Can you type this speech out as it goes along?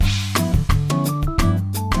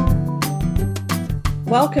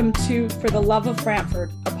Welcome to For the Love of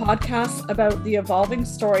Brantford, a podcast about the evolving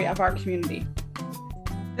story of our community.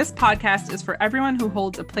 This podcast is for everyone who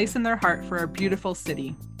holds a place in their heart for our beautiful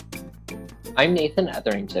city. I'm Nathan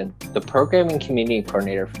Etherington, the Program and Community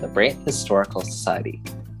Coordinator for the Brant Historical Society.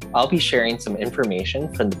 I'll be sharing some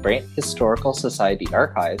information from the Brant Historical Society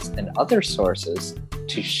archives and other sources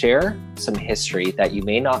to share some history that you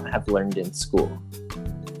may not have learned in school.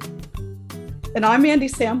 And I'm Mandy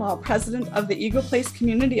Samwell, President of the Eagle Place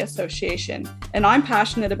Community Association, and I'm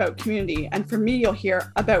passionate about community, and for me, you'll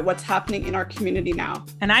hear about what's happening in our community now.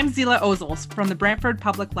 And I'm Zila Ozels from the Brantford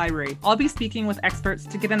Public Library. I'll be speaking with experts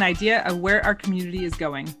to get an idea of where our community is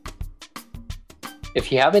going.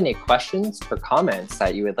 If you have any questions or comments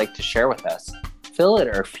that you would like to share with us, fill out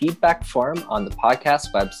our feedback form on the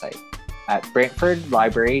podcast website at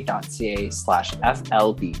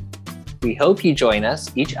brantfordlibrary.ca/FLB. We hope you join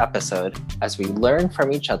us each episode as we learn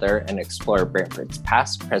from each other and explore Brantford's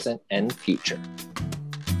past, present, and future.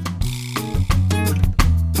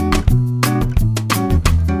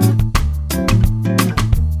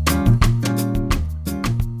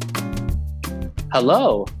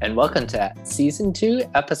 Hello, and welcome to Season 2,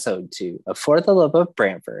 Episode 2 of For the Love of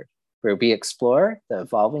Brantford, where we explore the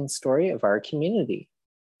evolving story of our community.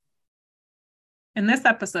 In this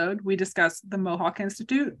episode, we discuss the Mohawk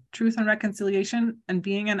Institute, Truth and Reconciliation, and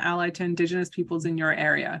being an ally to Indigenous peoples in your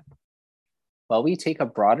area. While we take a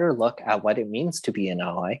broader look at what it means to be an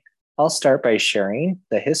ally, I'll start by sharing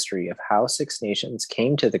the history of how Six Nations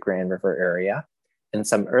came to the Grand River area and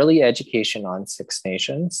some early education on Six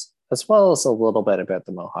Nations, as well as a little bit about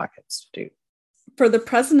the Mohawk Institute. For the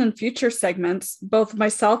present and future segments, both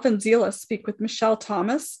myself and Zila speak with Michelle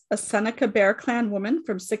Thomas, a Seneca Bear Clan woman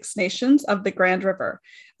from Six Nations of the Grand River,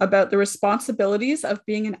 about the responsibilities of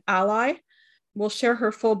being an ally. We'll share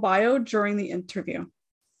her full bio during the interview.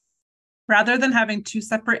 Rather than having two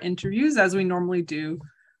separate interviews as we normally do,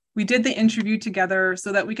 we did the interview together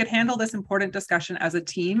so that we could handle this important discussion as a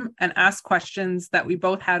team and ask questions that we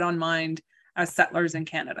both had on mind as settlers in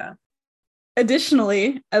Canada.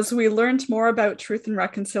 Additionally, as we learned more about Truth and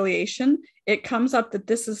Reconciliation, it comes up that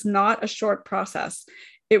this is not a short process.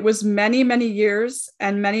 It was many, many years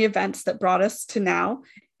and many events that brought us to now,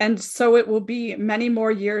 and so it will be many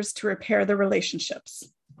more years to repair the relationships.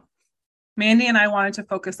 Mandy and I wanted to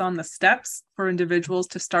focus on the steps for individuals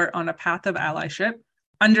to start on a path of allyship,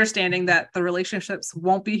 understanding that the relationships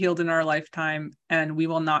won't be healed in our lifetime and we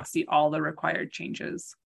will not see all the required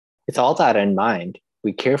changes. With all that in mind,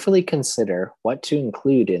 we carefully consider what to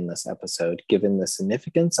include in this episode given the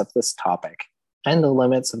significance of this topic and the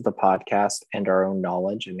limits of the podcast and our own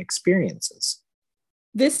knowledge and experiences.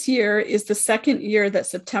 This year is the second year that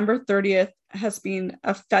September 30th has been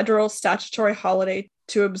a federal statutory holiday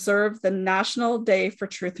to observe the National Day for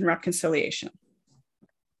Truth and Reconciliation.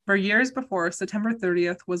 For years before, September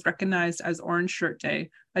 30th was recognized as Orange Shirt Day,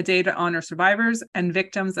 a day to honor survivors and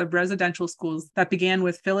victims of residential schools that began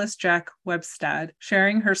with Phyllis Jack Webstad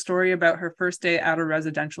sharing her story about her first day at a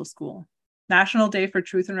residential school. National Day for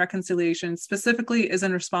Truth and Reconciliation specifically is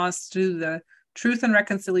in response to the Truth and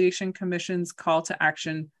Reconciliation Commission's call to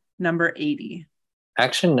action number 80.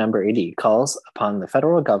 Action number 80 calls upon the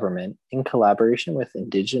federal government in collaboration with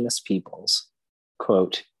Indigenous peoples,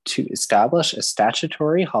 quote, to establish a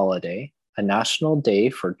statutory holiday, a national day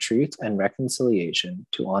for truth and reconciliation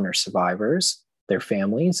to honor survivors, their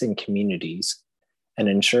families, and communities, and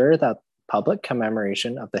ensure that public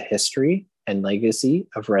commemoration of the history and legacy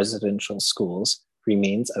of residential schools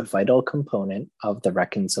remains a vital component of the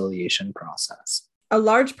reconciliation process. A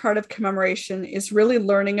large part of commemoration is really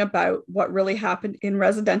learning about what really happened in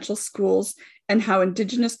residential schools and how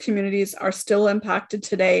Indigenous communities are still impacted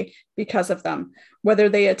today because of them, whether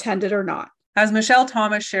they attended or not. As Michelle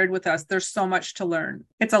Thomas shared with us, there's so much to learn.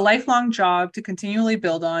 It's a lifelong job to continually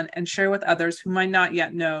build on and share with others who might not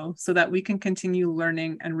yet know so that we can continue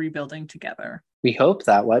learning and rebuilding together. We hope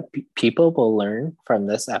that what people will learn from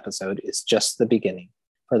this episode is just the beginning.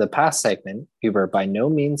 For the past segment, we were by no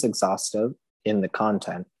means exhaustive in the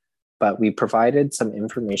content, but we provided some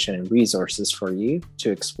information and resources for you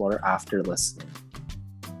to explore after listening.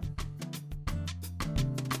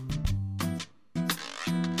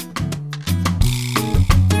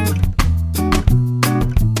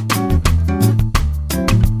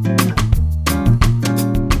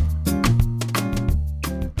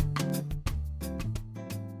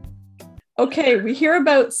 Okay, we hear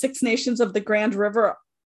about Six Nations of the Grand River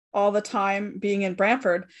all the time being in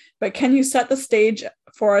Brantford, but can you set the stage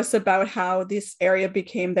for us about how this area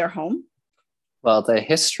became their home? Well, the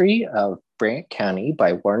history of Brant County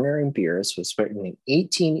by Warner and Beers was written in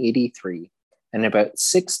 1883, and about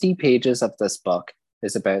 60 pages of this book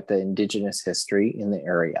is about the Indigenous history in the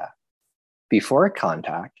area. Before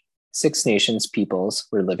contact, Six Nations peoples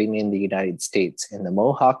were living in the United States in the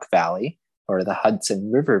Mohawk Valley, or the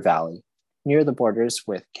Hudson River Valley, near the borders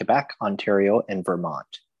with Quebec, Ontario, and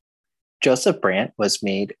Vermont. Joseph Brant was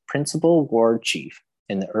made principal war chief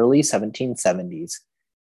in the early 1770s,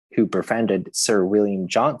 who befriended Sir William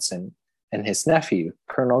Johnson and his nephew,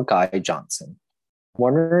 Colonel Guy Johnson.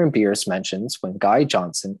 Warner and Beers mentions when Guy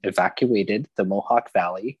Johnson evacuated the Mohawk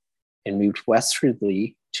Valley and moved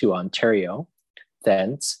westwardly to Ontario,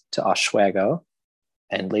 thence to Oswego,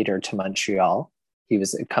 and later to Montreal, he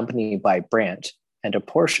was accompanied by Brant and a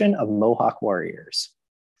portion of Mohawk warriors.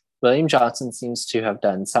 William Johnson seems to have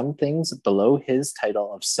done some things below his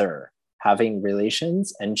title of Sir, having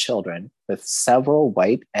relations and children with several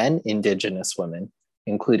white and Indigenous women,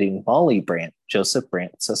 including Molly Brant, Joseph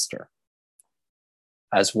Brant's sister.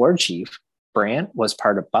 As war chief, Brant was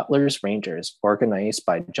part of Butler's Rangers, organized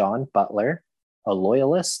by John Butler, a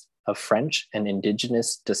loyalist of French and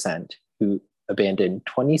Indigenous descent, who abandoned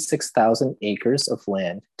 26,000 acres of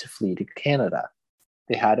land to flee to Canada.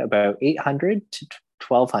 They had about 800 to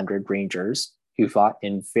 1,200 Rangers who fought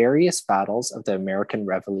in various battles of the American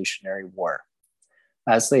Revolutionary War.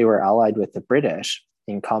 As they were allied with the British,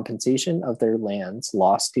 in compensation of their lands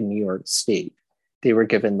lost in New York State, they were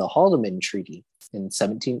given the Haldimand Treaty in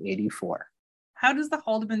 1784. How does the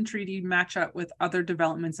Haldimand Treaty match up with other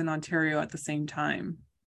developments in Ontario at the same time?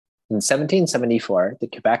 In 1774, the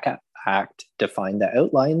Quebec Act defined the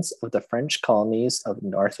outlines of the French colonies of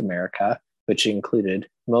North America, which included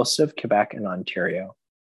most of Quebec and Ontario.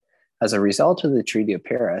 As a result of the Treaty of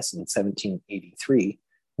Paris in 1783,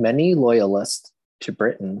 many loyalists to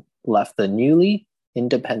Britain left the newly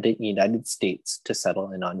independent United States to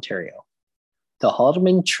settle in Ontario. The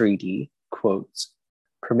Haldimand Treaty quotes,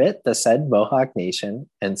 "Permit the said Mohawk Nation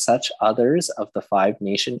and such others of the Five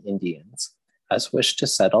Nation Indians as wish to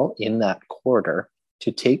settle in that quarter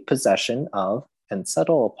to take possession of and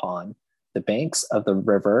settle upon the banks of the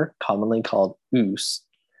river commonly called Ouse,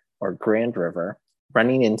 or Grand River,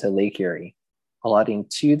 running into Lake Erie, allotting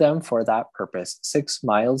to them for that purpose 6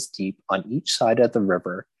 miles deep on each side of the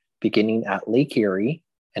river, beginning at Lake Erie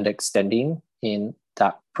and extending in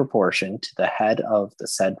that proportion to the head of the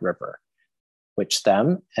said river, which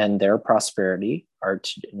them and their prosperity are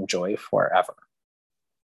to enjoy forever."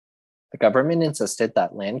 The government insisted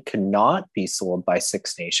that land could not be sold by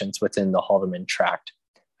Six Nations within the Haldimand Tract,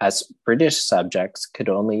 as British subjects could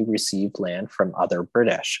only receive land from other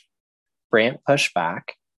British. Brant pushed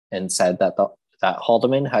back and said that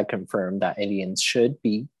Haldimand had confirmed that Indians should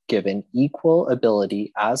be given equal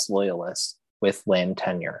ability as loyalists with land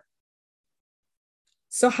tenure.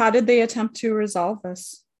 So how did they attempt to resolve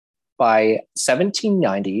this? By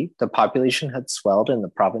 1790, the population had swelled in the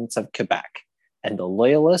province of Quebec, and the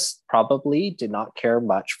Loyalists probably did not care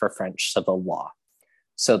much for French civil law.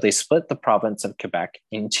 So they split the province of Quebec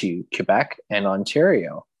into Quebec and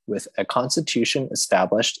Ontario, with a constitution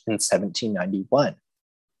established in 1791.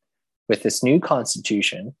 With this new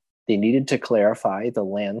constitution, they needed to clarify the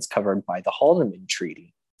lands covered by the Haldimand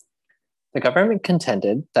Treaty. The government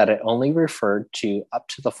contended that it only referred to up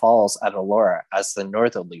to the falls at Elora as the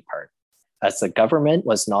northerly part. As the government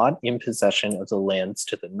was not in possession of the lands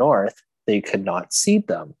to the north, they could not cede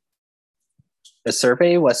them. A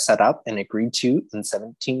survey was set up and agreed to in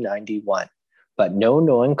 1791, but no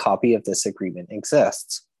known copy of this agreement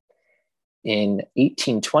exists. In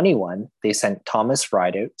 1821, they sent Thomas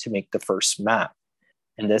Ridout to make the first map,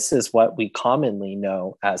 and this is what we commonly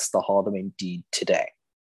know as the Haldimand Deed today.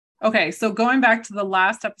 Okay, so going back to the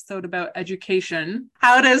last episode about education,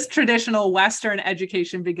 how does traditional Western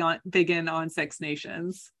education begin on Six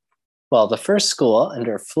Nations? Well, the first school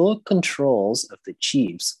under full controls of the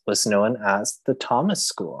chiefs was known as the Thomas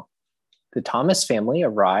School. The Thomas family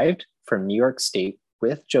arrived from New York State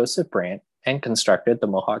with Joseph Brant and constructed the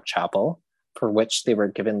Mohawk Chapel, for which they were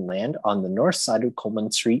given land on the north side of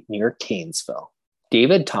Coleman Street near Canesville.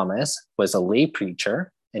 David Thomas was a lay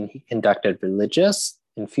preacher, and he conducted religious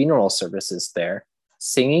and funeral services there,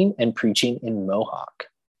 singing and preaching in Mohawk.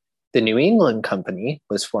 The New England Company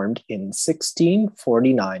was formed in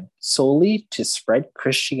 1649 solely to spread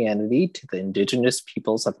Christianity to the Indigenous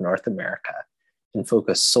peoples of North America and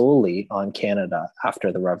focus solely on Canada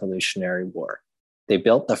after the Revolutionary War. They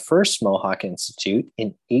built the first Mohawk Institute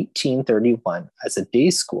in 1831 as a day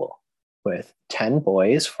school with 10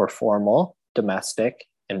 boys for formal, domestic,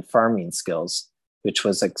 and farming skills, which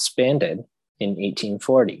was expanded in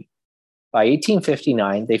 1840. By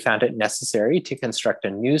 1859, they found it necessary to construct a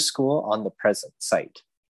new school on the present site.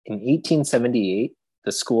 In 1878,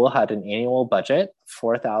 the school had an annual budget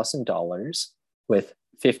of $4,000, with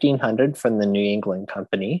 $1,500 from the New England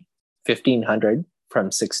Company, $1,500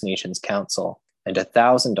 from Six Nations Council, and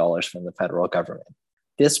 $1,000 from the federal government.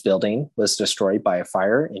 This building was destroyed by a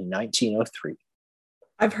fire in 1903.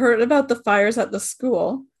 I've heard about the fires at the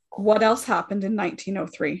school. What else happened in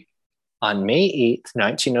 1903? On May 8th,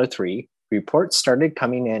 1903, reports started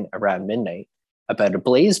coming in around midnight about a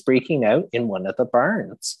blaze breaking out in one of the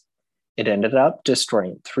barns. It ended up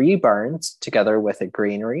destroying 3 barns together with a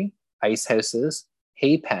granary, ice houses,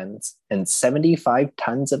 hay pens, and 75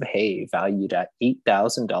 tons of hay valued at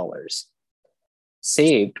 $8,000.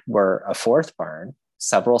 Saved were a 4th barn,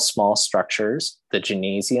 several small structures, the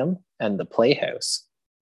gymnasium, and the playhouse.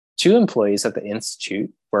 2 employees of the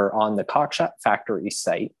Institute were on the Cockshut factory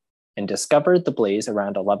site and discovered the blaze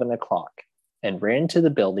around 11 o'clock and ran to the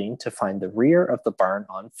building to find the rear of the barn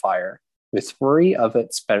on fire, with worry of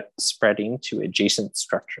it spreading to adjacent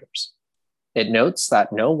structures. It notes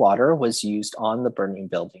that no water was used on the burning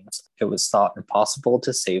buildings. It was thought impossible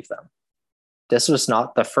to save them. This was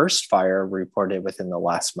not the first fire reported within the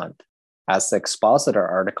last month. As the Expositor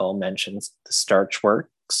article mentions, the starch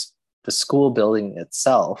works, the school building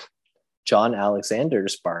itself, John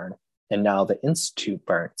Alexander's barn, and now the Institute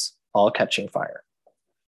barns, all catching fire.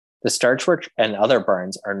 The starch work and other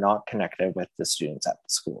barns are not connected with the students at the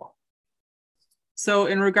school. So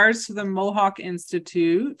in regards to the Mohawk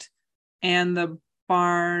Institute and the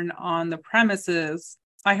barn on the premises,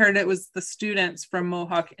 I heard it was the students from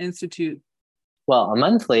Mohawk Institute. Well, a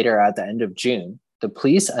month later, at the end of June, the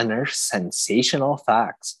police unearthed sensational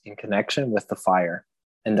facts in connection with the fire,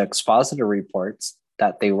 and the Expositor reports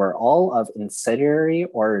that they were all of incendiary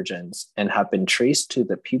origins and have been traced to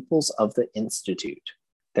the pupils of the Institute.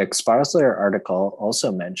 The Expositor article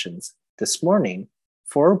also mentions, this morning,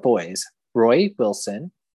 4 boys, Roy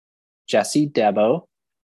Wilson, Jesse Debo,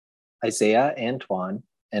 Isaiah Antoine,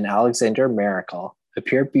 and Alexander Miracle,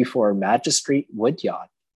 appeared before Magistrate Woodyard,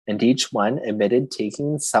 and each one admitted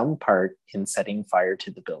taking some part in setting fire to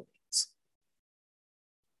the buildings.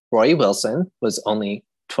 Roy Wilson was only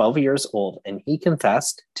 12 years old, and he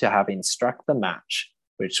confessed to having struck the match,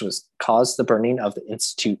 which was caused the burning of the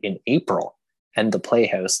Institute in April and the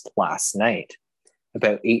playhouse last night.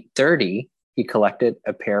 About 8:30, he collected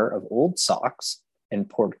a pair of old socks and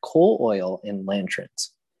poured coal oil in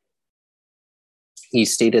lanterns. He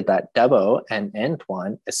stated that Debo and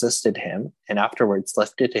Antoine assisted him and afterwards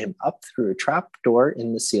lifted him up through a trap door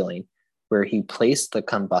in the ceiling where he placed the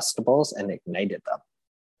combustibles and ignited them.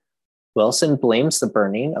 Wilson blames the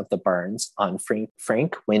burning of the barns on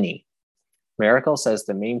Frank Winnie. Miracle says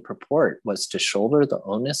the main purport was to shoulder the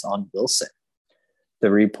onus on Wilson.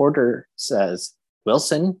 The reporter says,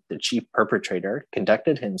 Wilson, the chief perpetrator,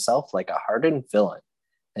 conducted himself like a hardened villain,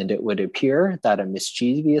 and it would appear that a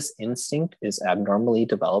mischievous instinct is abnormally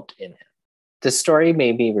developed in him. This story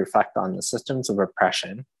made me reflect on the systems of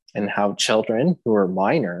oppression and how children who were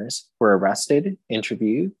minors were arrested,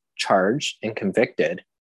 interviewed, charged, and convicted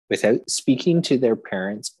without speaking to their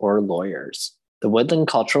parents or lawyers. The Woodland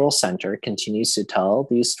Cultural Center continues to tell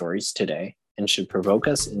these stories today and should provoke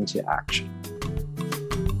us into action.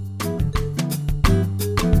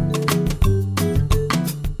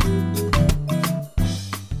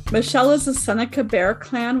 Michelle is a Seneca Bear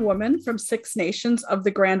Clan woman from Six Nations of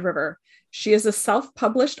the Grand River. She is a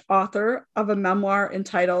self-published author of a memoir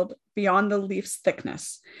entitled Beyond the Leaf's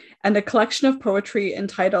Thickness and a collection of poetry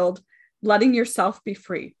entitled Letting Yourself Be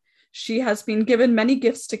Free. She has been given many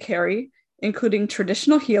gifts to carry, including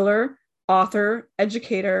traditional healer, author,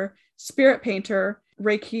 educator, spirit painter,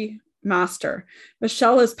 Reiki master.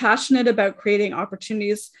 Michelle is passionate about creating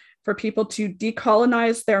opportunities for people to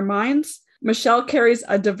decolonize their minds. Michelle carries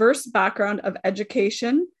a diverse background of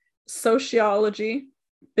education, sociology,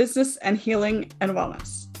 business and healing, and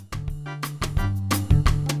wellness.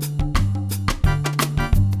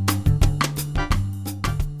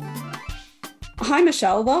 Hi,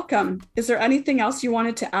 Michelle. Welcome. Is there anything else you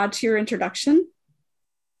wanted to add to your introduction?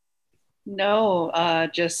 No,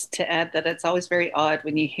 just to add that it's always very odd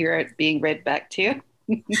when you hear it being read back to you.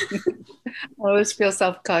 I always feel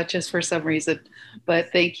self-conscious for some reason,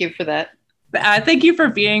 but thank you for that. Thank you for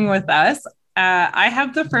being with us. I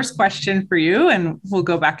have the first question for you, and we'll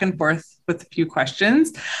go back and forth with a few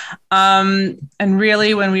questions. And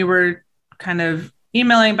really, when we were kind of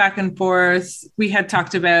emailing back and forth, we had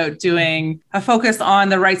talked about doing a focus on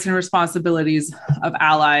the rights and responsibilities of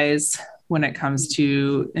allies when it comes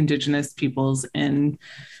to Indigenous peoples in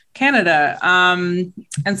Canada. And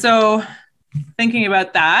so thinking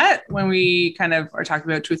about that, when we kind of are talking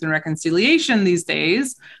about truth and reconciliation these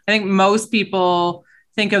days, I think most people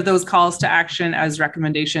think of those calls to action as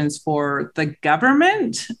recommendations for the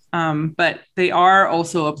government, but they are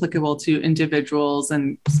also applicable to individuals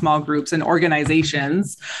and small groups and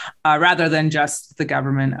organizations rather than just the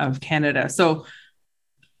government of Canada. So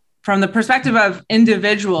from the perspective of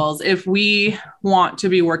individuals, if we want to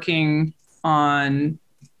be working on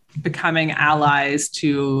becoming allies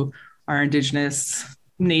to our Indigenous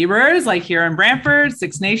neighbors, like here in Brantford,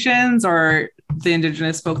 Six Nations, or the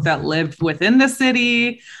Indigenous folk that live within the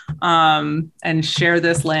city, and share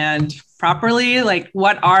this land properly, like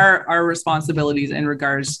what are our responsibilities in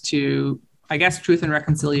regards to, I guess, truth and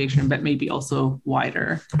reconciliation, but maybe also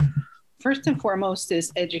wider? First and foremost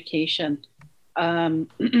is education.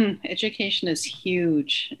 Education is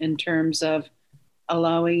huge in terms of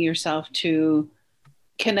allowing yourself to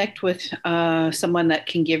connect with someone that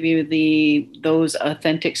can give you those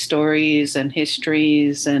authentic stories and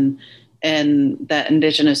histories and that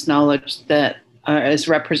Indigenous knowledge that is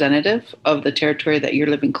representative of the territory that you're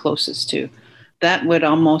living closest to. That would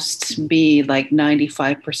almost be like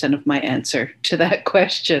 95% of my answer to that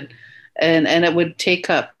question. And it would take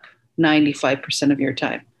up 95% of your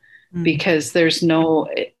time because there's no,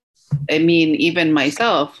 I mean, even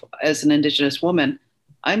myself as an Indigenous woman,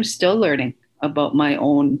 I'm still learning about my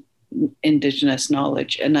own Indigenous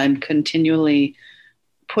knowledge. And I'm continually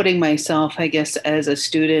putting myself, I guess, as a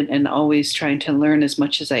student and always trying to learn as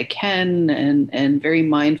much as I can, and very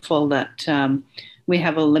mindful that we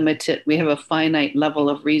have a finite level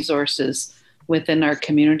of resources within our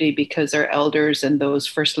community because our elders and those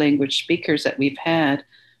first language speakers that we've had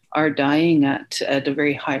are dying at a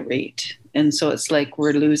very high rate. And so it's like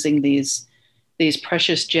we're losing these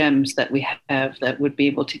precious gems that we have that would be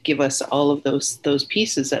able to give us all of those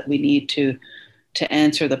pieces that we need to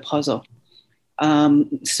answer the puzzle.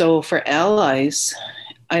 So for allies,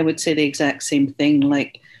 I would say the exact same thing,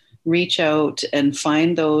 like reach out and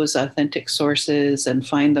find those authentic sources and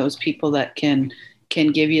find those people that can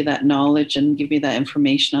give you that knowledge and give you that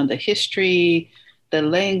information on the history, the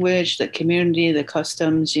language, the community, the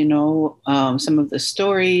customs, some of the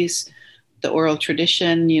stories, the oral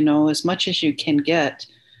tradition, as much as you can get.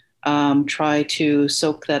 Try to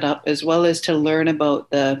soak that up, as well as to learn about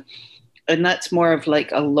and that's more of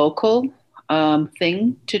like a local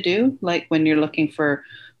thing to do, like when you're looking for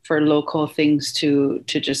local things to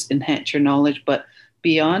just enhance your knowledge. But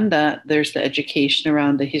beyond that, there's the education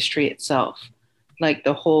around the history itself, like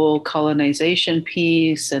the whole colonization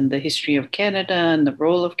piece and the history of Canada and the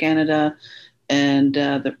role of Canada and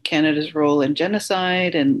the Canada's role in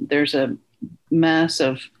genocide. And there's a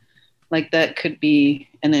massive, like that could be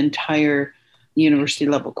an entire university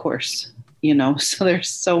level course, so there's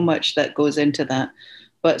so much that goes into that.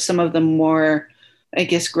 But some of the more, I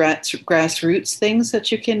guess, grassroots things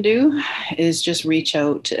that you can do is just reach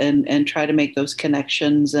out and try to make those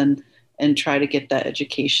connections and try to get that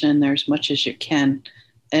education in there as much as you can.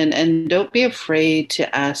 And don't be afraid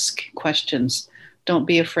to ask questions. Don't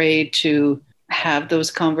be afraid to have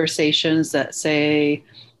those conversations that say,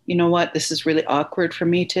 you know what, this is really awkward for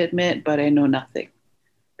me to admit, but I know nothing.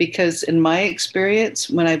 Because in my experience,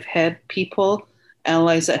 when I've had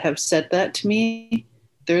allies that have said that to me,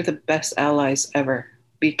 they're the best allies ever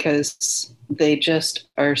because they just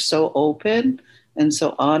are so open and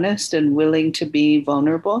so honest and willing to be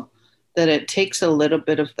vulnerable that it takes a little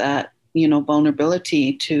bit of that,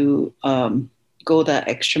 vulnerability to go that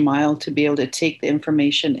extra mile to be able to take the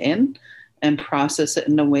information in and process it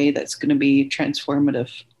in a way that's going to be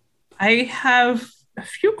transformative. I have a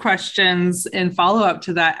few questions in follow-up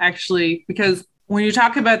to that, actually, because when you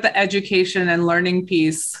talk about the education and learning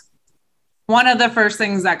piece, one of the first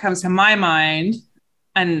things that comes to my mind,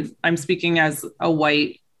 and I'm speaking as a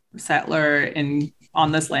white settler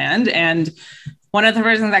on this land, and one of the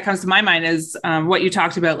first things that comes to my mind is what you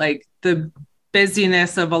talked about, like the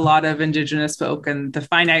busyness of a lot of Indigenous folk and the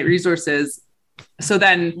finite resources. So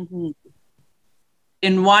then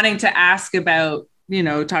in wanting to ask about,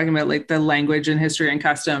 talking about like the language and history and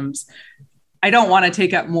customs, I don't want to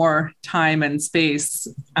take up more time and space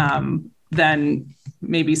than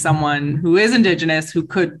maybe someone who is Indigenous who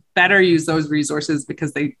could better use those resources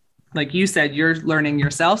because they, like you said, you're learning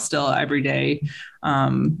yourself still every day.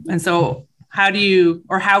 And so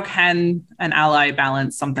how can an ally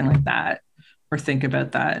balance something like that or think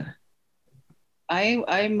about that?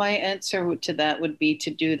 My answer to that would be to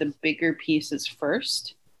do the bigger pieces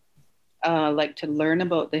first. Like to learn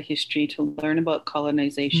about the history, to learn about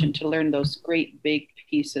colonization, to learn those great big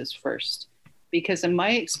pieces first. Because in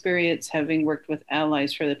my experience, having worked with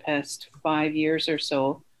allies for the past 5 years or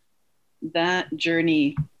so, that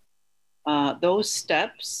journey, those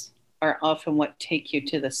steps are often what take you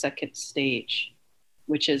to the second stage,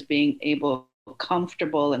 which is being able,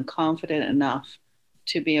 comfortable and confident enough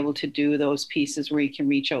to be able to do those pieces where you can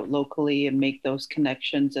reach out locally and make those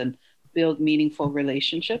connections and build meaningful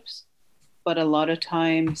relationships. But a lot of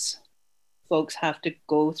times folks have to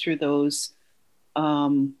go through those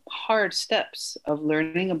hard steps of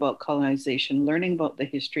learning about colonization, learning about the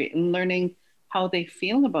history, and learning how they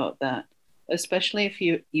feel about that, especially if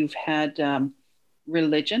you've had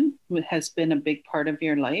religion has been a big part of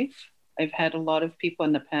your life. I've had a lot of people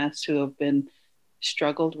in the past who have been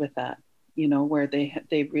struggled with that, you know, where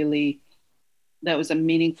they really, that was a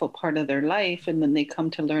meaningful part of their life. And then they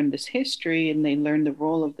come to learn this history and they learn the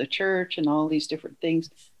role of the church and all these different things.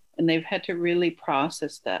 And they've had to really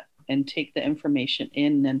process that and take the information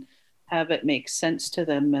in and have it make sense to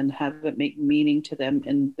them and have it make meaning to them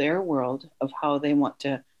in their world of how they want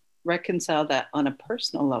to reconcile that on a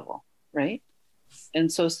personal level, right?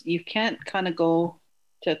 And so you can't kind of go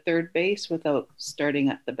to third base without starting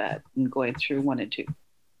at the bat and going through 1 and 2.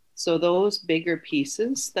 So those bigger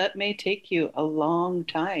pieces, that may take you a long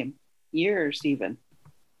time, years even.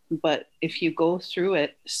 But if you go through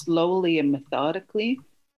it slowly and methodically,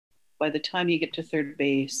 by the time you get to third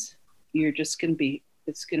base, you're just going to be,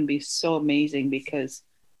 it's going to be so amazing because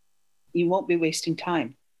you won't be wasting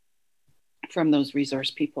time from those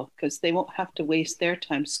resource people because they won't have to waste their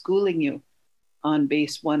time schooling you on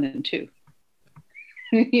base 1 and 2.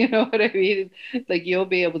 You know what I mean? Like you'll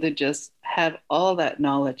be able to just have all that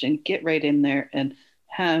knowledge and get right in there and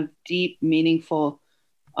have deep, meaningful,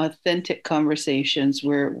 authentic conversations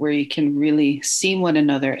where you can really see one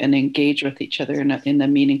another and engage with each other in a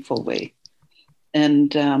meaningful way.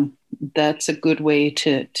 And that's a good way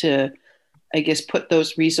to, I guess, put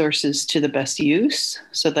those resources to the best use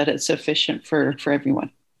so that it's efficient for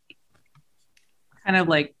everyone. Kind of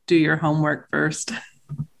like do your homework first.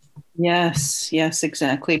 Yes,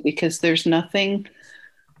 exactly. Because there's nothing,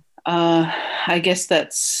 I guess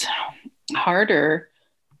that's harder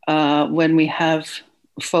when we have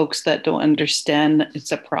folks that don't understand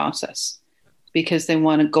it's a process because they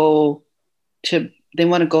want to go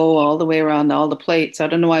all the way around all the plates. I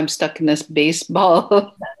don't know why I'm stuck in this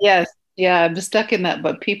baseball. Yes. Yeah, I'm stuck in that.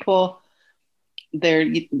 But people,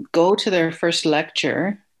 they go to their first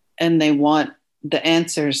lecture and they want the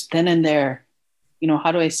answers then and there. You know,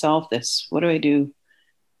 how do I solve this? What do I do?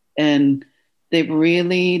 And they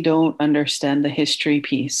really don't understand the history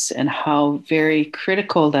piece and how very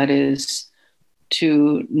critical that is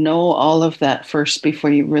to know all of that first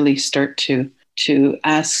before you really start to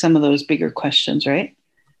ask some of those bigger questions, right?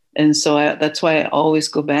 And so that's why I always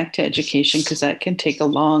go back to education because that can take a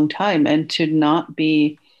long time and to not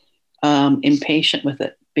be impatient with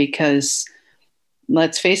it because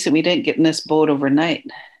let's face it, we didn't get in this boat overnight.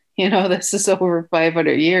 You know, this is over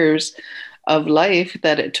 500 years of life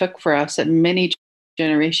that it took for us and many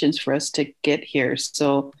generations for us to get here.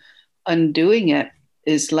 So undoing it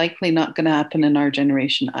is likely not going to happen in our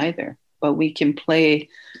generation either, but we can play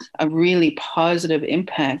a really positive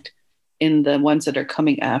impact in the ones that are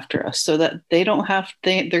coming after us so that they don't have,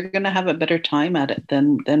 they're going to have a better time at it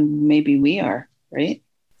than maybe we are, right?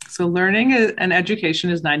 So learning and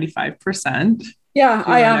education is 95%. Yeah,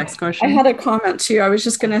 Next question. I had a comment too. I was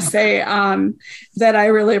just going to say that I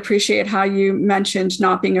really appreciate how you mentioned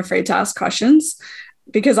not being afraid to ask questions,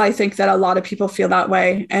 because I think that a lot of people feel that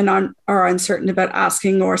way and are uncertain about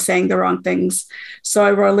asking or saying the wrong things. So I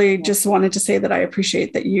really just wanted to say that I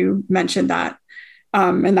appreciate that you mentioned that.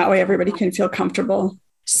 And that way everybody can feel comfortable.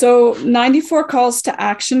 So 94 calls to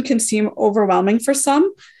action can seem overwhelming for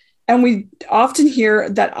some. And we often hear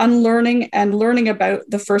that unlearning and learning about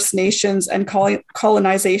the First Nations and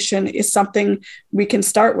colonization is something we can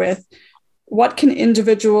start with. What can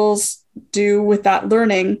individuals do with that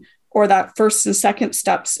learning or that first and second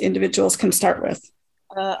steps individuals can start with?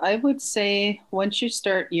 I would say once you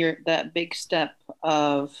start that big step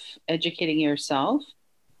of educating yourself,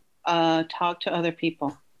 talk to other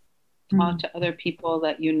people. Talk to other people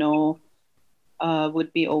that you know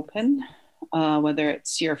would be open. Whether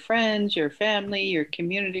it's your friends, your family, your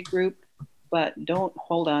community group, but don't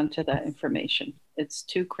hold on to that information. It's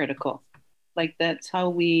too critical. Like that's how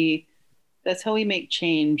we make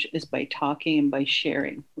change is by talking and by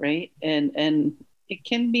sharing, right? And it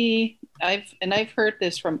can be, I've heard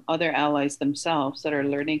this from other allies themselves that are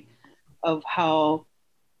learning of how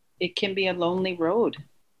it can be a lonely road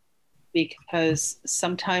because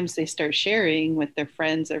sometimes they start sharing with their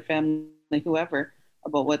friends, their family, whoever,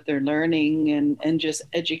 about what they're learning and just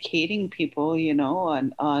educating people, you know,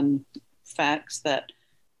 on facts that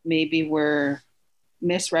maybe were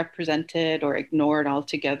misrepresented or ignored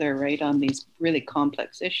altogether, right, on these really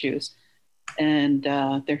complex issues. And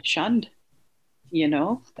they're shunned. you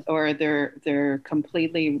know, or they're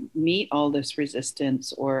completely meet all this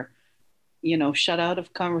resistance, or, you know, shut out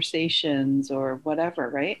of conversations or whatever,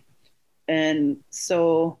 right? And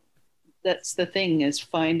so that's the thing, is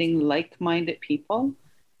finding like-minded people.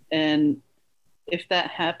 And if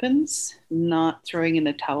that happens, not throwing in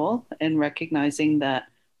the towel and recognizing that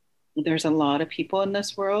there's a lot of people in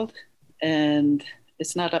this world, and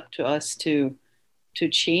it's not up to us to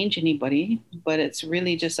change anybody, but it's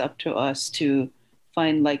really just up to us to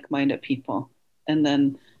find like-minded people and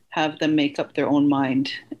then have them make up their own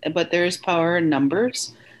mind. But there is power in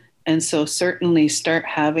numbers. And so certainly start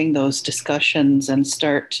having those discussions and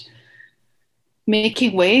start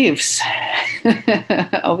making waves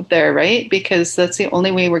out there, right? Because that's the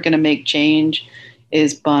only way we're going to make change,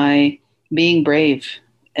 is by being brave.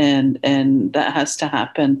 And that has to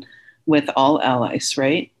happen with all allies,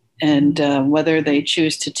 right? And whether they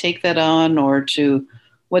choose to take that on or to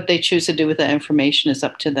what they choose to do with that information is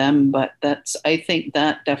up to them. But I think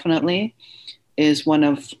that definitely is one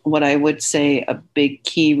of what I would say a big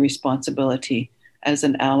key responsibility as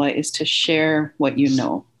an ally, is to share what you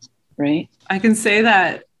know, right? I can say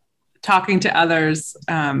that talking to others,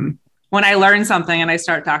 when I learn something and I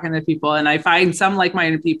start talking to people and I find some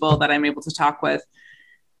like-minded people that I'm able to talk with,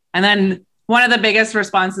 and then one of the biggest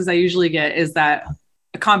responses I usually get is that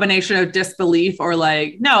a combination of disbelief or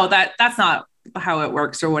like, no, that's not how it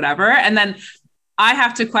works or whatever. And then I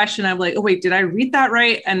have to question, I'm like, oh, wait, did I read that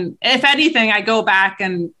right? And if anything, I go back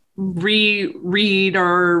and reread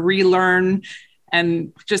or relearn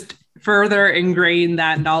and just further ingrain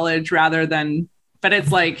that knowledge rather than, but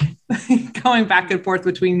it's like going back and forth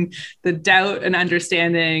between the doubt and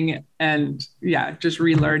understanding and just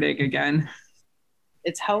relearning again.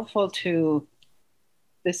 It's helpful to,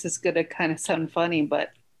 this is going to kind of sound funny, but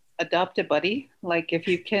adopt a buddy. Like if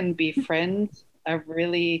you can befriend a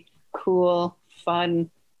really cool, fun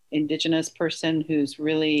Indigenous person who's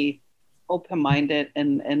really open-minded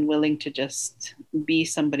and willing to just be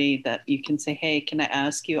somebody that you can say, hey, can I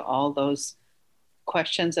ask you all those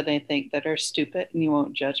questions that I think that are stupid and you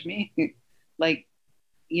won't judge me? Like,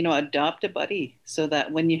 you know, adopt a buddy so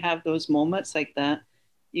that when you have those moments like that,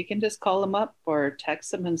 you can just call them up or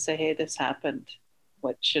text them and say, hey, this happened.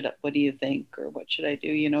 What do you think? Or what should I do?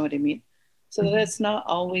 You know what I mean? So that it's not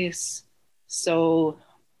always so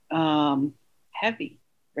heavy,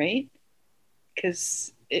 right?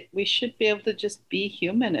 Because we should be able to just be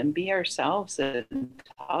human and be ourselves and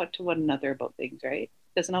talk to one another about things, right?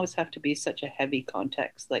 It doesn't always have to be such a heavy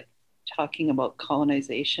context. Like talking about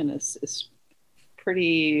colonization is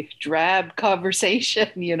pretty drab conversation,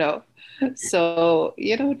 you know? So,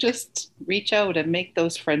 you know, just reach out and make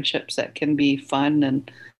those friendships that can be fun.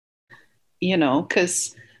 And, you know,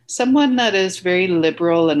 because someone that is very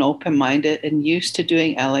liberal and open-minded and used to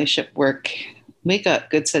doing allyship work, we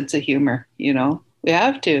got good sense of humor, you know, we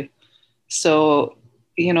have to. So,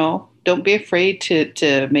 you know, don't be afraid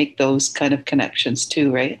to make those kind of connections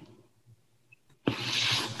too, right?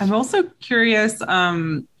 I'm also curious,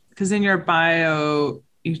 because in your bio,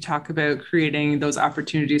 you talk about creating those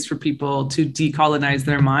opportunities for people to decolonize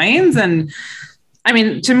their minds. And I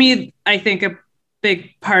mean, to me, I think a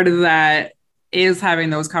big part of that is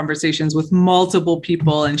having those conversations with multiple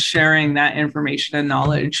people and sharing that information and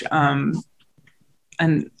knowledge.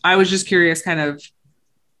 And I was just curious, kind of,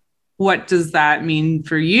 what does that mean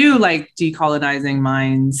for you, like decolonizing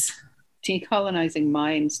minds? Decolonizing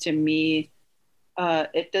minds, to me,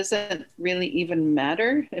 it doesn't really even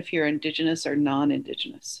matter if you're Indigenous or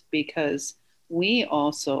non-Indigenous, because we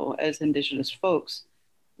also, as Indigenous folks,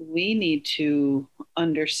 we need to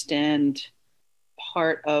understand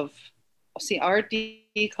part of, see, our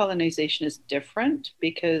decolonization is different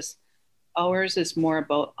because ours is more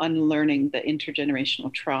about unlearning the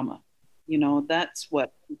intergenerational trauma. You know, that's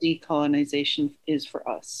what decolonization is for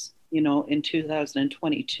us. You know, in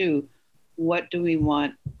 2022, what do we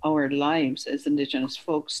want our lives as Indigenous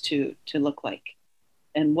folks to look like?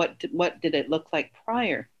 And what did it look like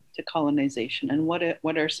prior to colonization? And what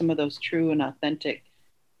are some of those true and authentic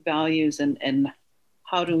values, and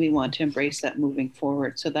how do we want to embrace that moving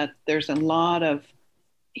forward? So that there's a lot of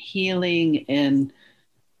healing and,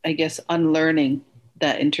 I guess, unlearning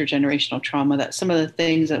that intergenerational trauma, that some of the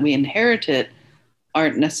things that we inherited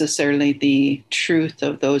aren't necessarily the truth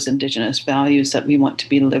of those Indigenous values that we want to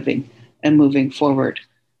be living and moving forward.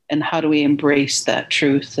 And how do we embrace that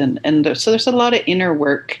truth? And so there's a lot of inner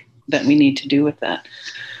work that we need to do with that.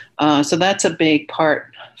 So that's a big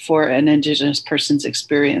part for an Indigenous person's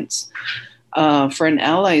experience. For an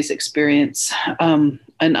ally's experience, and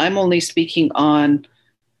I'm only speaking on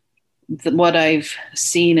what I've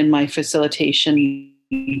seen in my facilitation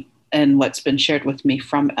and what's been shared with me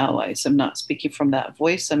from allies. I'm not speaking from that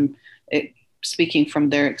voice. I'm speaking from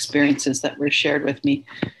their experiences that were shared with me,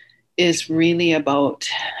 is really about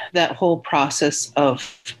that whole process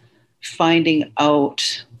of finding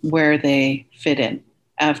out where they fit in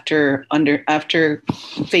after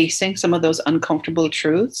facing some of those uncomfortable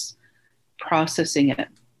truths, processing it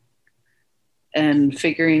and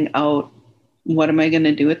figuring out, what am I going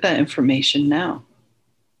to do with that information now?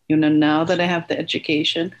 Now that I have the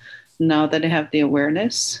education, now that I have the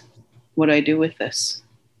awareness, what do I do with this?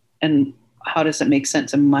 And how does it make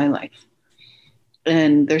sense in my life?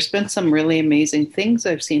 And there's been some really amazing things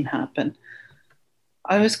I've seen happen.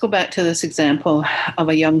 I always go back to this example of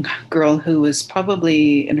a young girl who was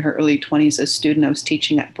probably in her early 20s, a student I was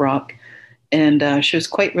teaching at Brock. And she was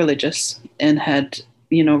quite religious and had,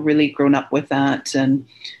 really grown up with that. And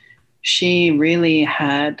she really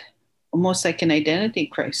had almost like an identity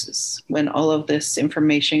crisis when all of this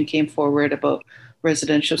information came forward about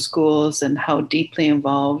residential schools and how deeply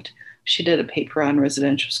involved. She did a paper on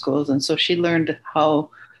residential schools. And so she learned how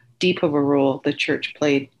deep of a role the church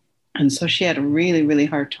played. And so she had a really, really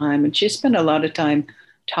hard time. And she spent a lot of time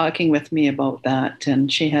talking with me about that.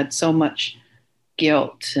 And she had so much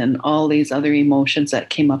guilt and all these other emotions that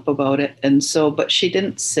came up about it. And so, but she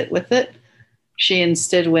didn't sit with it. She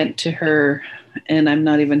instead went to her, and I'm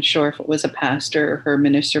not even sure if it was a pastor or her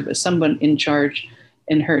minister, but someone in charge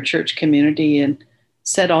in her church community, and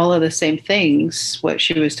said all of the same things, what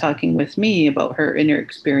she was talking with me about her inner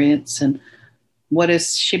experience. And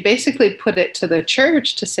she basically put it to the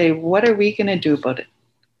church to say, what are we going to do about it?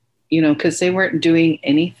 Because they weren't doing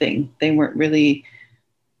anything. They weren't really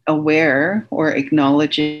aware or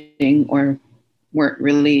acknowledging or weren't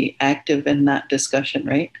really active in that discussion,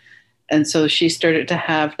 right? And so she started to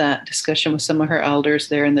have that discussion with some of her elders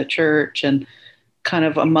there in the church, and kind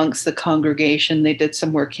of amongst the congregation, they did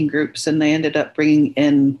some working groups, and they ended up bringing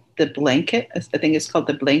in the Blanket. I think it's called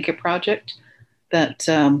the Blanket Project, that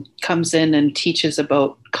comes in and teaches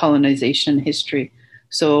about colonization history.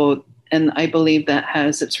 So, and I believe that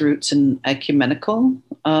has its roots in ecumenical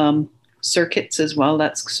circuits as well.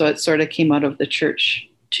 So it sort of came out of the church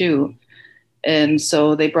too. And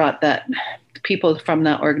so they brought that people from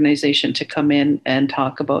that organization to come in and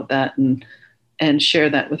talk about that and share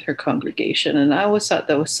that with her congregation. And I always thought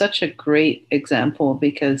that was such a great example,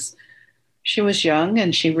 because she was young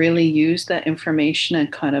and she really used that information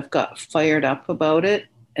and kind of got fired up about it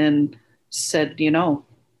and said,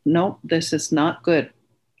 no, this is not good.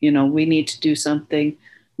 We need to do something.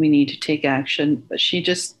 We need to take action. But she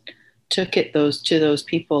just took it to those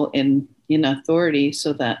people in authority,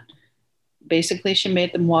 so that basically she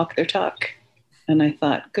made them walk their talk. And I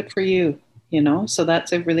thought, good for you, so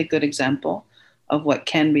that's a really good example of what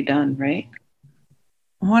can be done, right?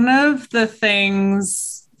 One of the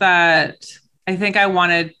things that I think I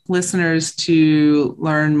wanted listeners to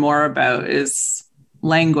learn more about is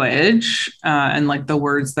language and like the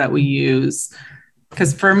words that we use.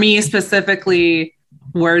 Because for me specifically,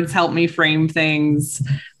 words help me frame things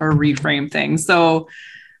or reframe things. So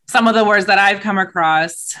some of the words that I've come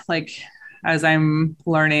across, like as I'm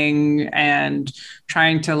learning and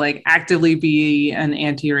trying to like actively be an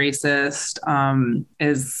anti-racist,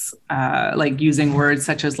 is like using words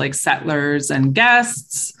such as like settlers and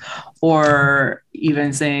guests, or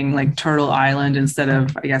even saying like Turtle Island instead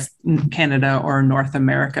of, I guess, Canada or North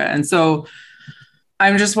America. And so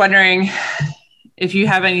I'm just wondering if you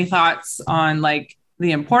have any thoughts on like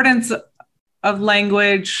the importance of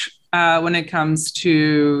language when it comes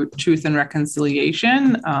to truth and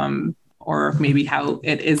reconciliation, or maybe how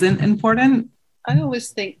it isn't important? I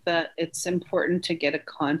always think that it's important to get a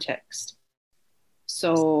context.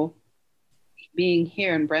 So being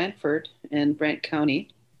here in Brantford and Brant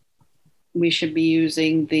County, we should be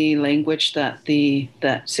using the language that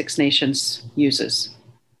that Six Nations uses,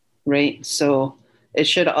 right? So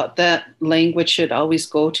that language should always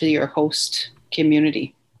go to your host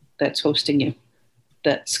community that's hosting you,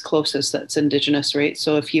 that's closest, that's Indigenous, right?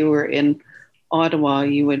 So if you were in Ottawa,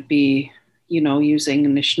 you would be, using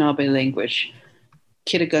Anishinaabe language.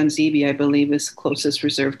 Kitagan-Zibi, I believe, is closest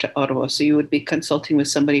reserved to Ottawa. So you would be consulting with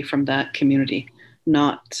somebody from that community,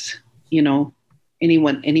 not,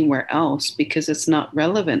 anyone anywhere else, because it's not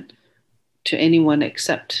relevant to anyone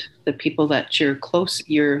except the people that you're close,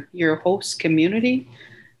 your host community,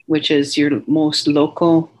 which is your most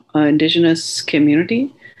local Indigenous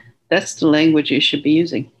community. That's the language you should be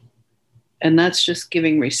using. And that's just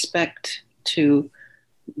giving respect to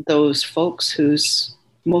those folks who's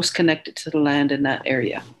most connected to the land in that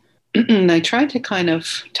area. And I try to kind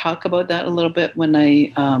of talk about that a little bit when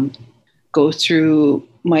I go through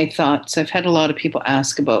my thoughts. I've had a lot of people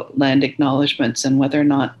ask about land acknowledgements and whether or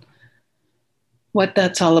not what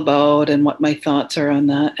that's all about and what my thoughts are on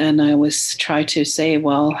that. And I always try to say,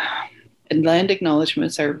 well, and land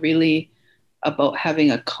acknowledgements are really about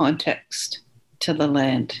having a context to the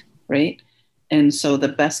land, right? And so the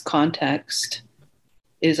best context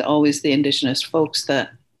is always the Indigenous folks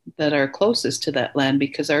that are closest to that land,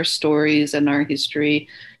 because our stories and our history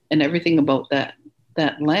and everything about that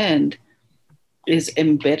land is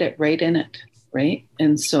embedded right in it, right?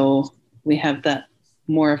 And so we have that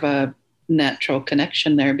more of a natural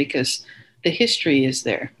connection there because the history is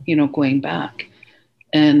there, going back.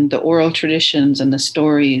 And the oral traditions and the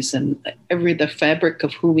stories and the fabric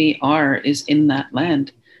of who we are is in that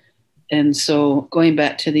land. And so going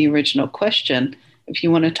back to the original question, if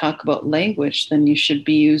you want to talk about language, then you should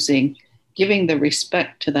be giving the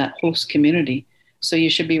respect to that host community. So you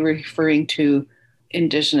should be referring to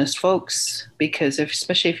Indigenous folks, because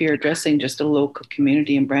especially if you're addressing just a local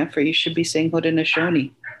community in Brantford, you should be saying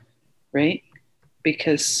Haudenosaunee, right?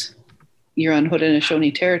 Because you're on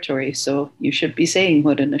Haudenosaunee territory, so you should be saying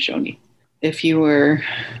Haudenosaunee. If you were,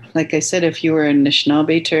 like I said, if you were in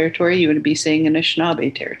Anishinaabe territory, you would be saying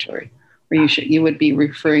Anishinaabe territory, or you would be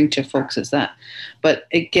referring to folks as that. But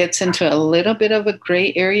it gets into a little bit of a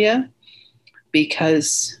gray area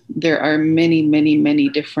because there are many, many, many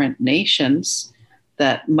different nations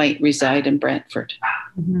that might reside in Brantford.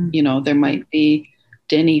 Mm-hmm. There might be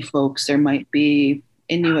Dene folks, there might be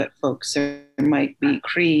Inuit folks, there might be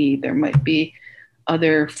Cree, there might be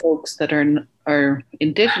other folks that are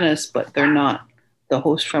Indigenous, but they're not the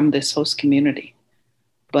host from this host community.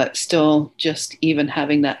 But still, just even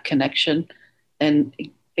having that connection and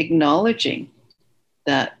acknowledging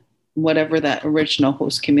that whatever that original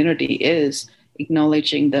host community is,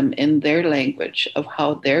 acknowledging them in their language of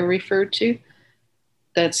how they're referred to,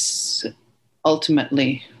 that's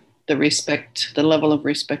ultimately the level of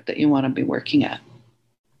respect that you want to be working at.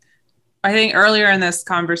 I think earlier in this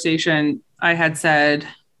conversation, I had said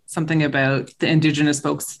something about the Indigenous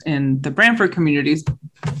folks in the Brantford communities.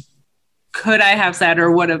 Could I have said,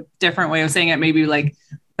 or what a different way of saying it, maybe like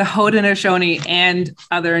the Haudenosaunee and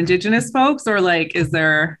other Indigenous folks, or like, is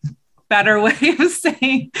there a better way of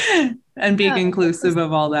saying and being inclusive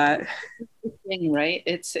of all that? Thing, right?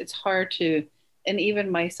 It's hard to, and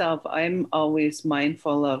even myself, I'm always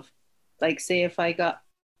mindful of, like, say if I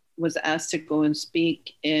was asked to go and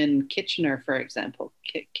speak in Kitchener, for example.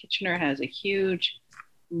 Kitchener has a huge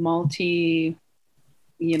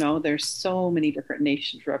there's so many different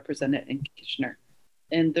nations represented in Kitchener,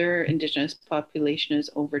 and their Indigenous population is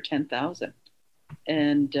over 10,000.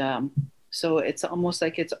 And so it's almost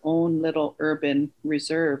like its own little urban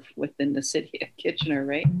reserve within the city of Kitchener,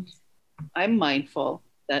 right? I'm mindful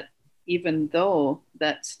that even though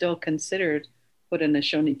that's still considered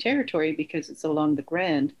Haudenosaunee territory because it's along the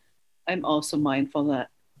Grand, I'm also mindful that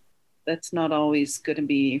that's not always going to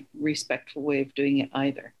be a respectful way of doing it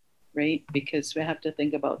either, right? Because we have to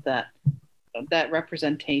think about that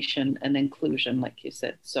representation and inclusion, like you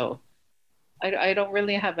said. So I don't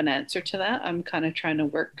really have an answer to that. I'm kind of trying to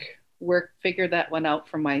figure that one out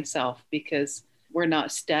for myself, because we're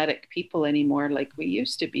not static people anymore like we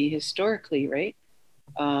used to be historically, right?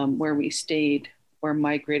 Where we stayed or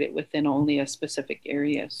migrated within only a specific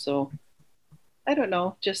area. So I don't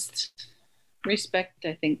know, just respect,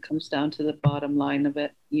 I think, comes down to the bottom line of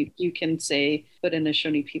it. You can say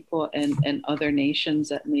Haudenosaunee people and other nations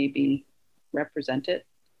that may be represented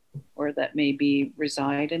or that maybe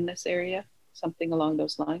reside in this area, something along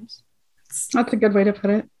those lines. That's a good way to put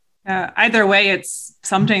it. Either way, it's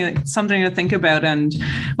something to think about. And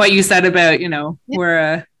what you said about,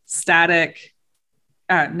 we're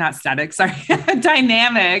a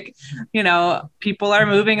dynamic, people are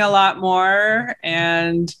moving a lot more,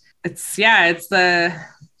 and it's the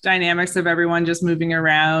dynamics of everyone just moving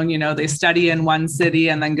around. They study in one city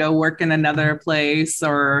and then go work in another place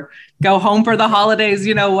or go home for the holidays,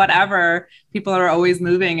 whatever. People are always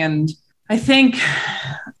moving. And I think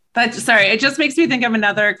it just makes me think of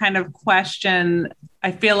another kind of question.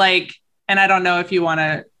 I feel like, and I don't know if you want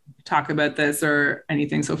to talk about this or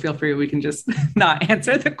anything, so feel free, we can just not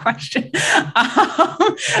answer the question.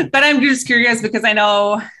 But I'm just curious because I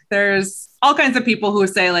know there's all kinds of people who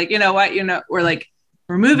say like,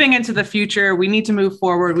 we're moving into the future. We need to move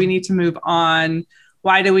forward. We need to move on.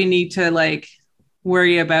 Why do we need to like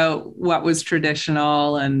worry about what was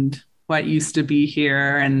traditional and what used to be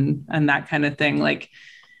here and that kind of thing? Like,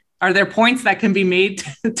 are there points that can be made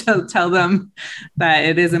to tell them that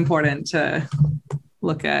it is important to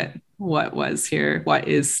look at what was here, what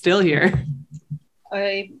is still here?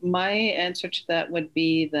 My answer to that would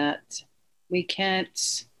be that We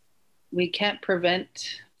can't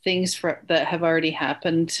prevent things that have already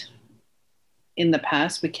happened in the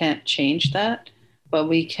past. We can't change that, but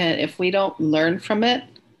we can, if we don't learn from it,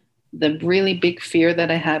 the really big fear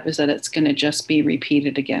that I have is that it's going to just be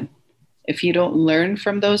repeated again. If you don't learn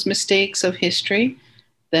from those mistakes of history,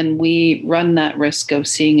 then we run that risk of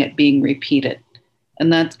seeing it being repeated.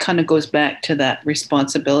 And that kind of goes back to that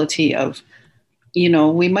responsibility of,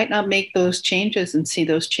 we might not make those changes and see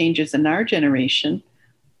those changes in our generation,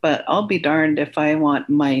 but I'll be darned if I want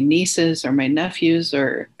my nieces or my nephews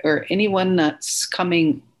or anyone that's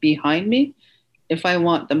coming behind me, if I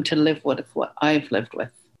want them to live with what I've lived with.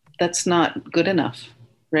 That's not good enough,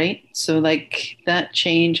 right? So like that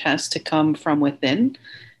change has to come from within.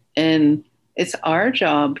 And it's our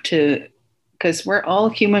job because we're all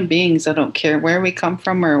human beings. I don't care where we come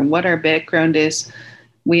from or what our background is.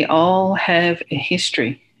 We all have a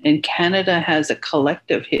history, and Canada has a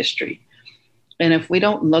collective history. And if we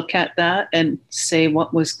don't look at that and say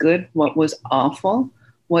what was good, what was awful,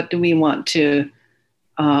 what do we want to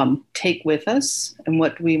take with us, and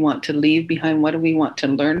what do we want to leave behind, what do we want to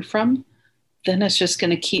learn from, then it's just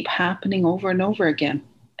going to keep happening over and over again.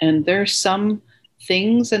 And there's some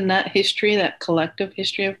things in that history, that collective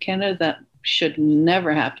history of Canada, that should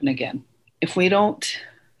never happen again. If we don't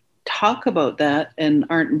talk about that and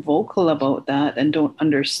aren't vocal about that and don't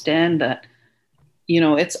understand that,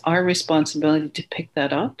 it's our responsibility to pick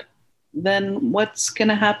that up, then what's going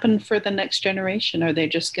to happen for the next generation? Are they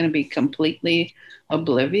just going to be completely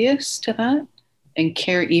oblivious to that and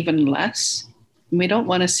care even less? We don't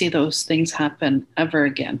want to see those things happen ever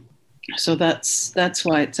again. So that's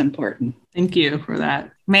why it's important. Thank you for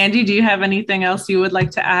that. Mandy, do you have anything else you would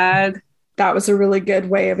like to add? That was a really good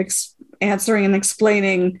way of answering and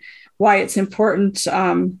explaining why it's important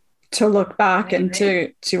to look back and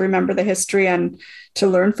to remember the history and to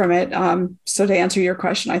learn from it. So to answer your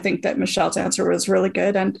question, I think that Michelle's answer was really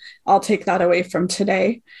good, and I'll take that away from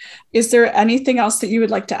today. Is there anything else that you would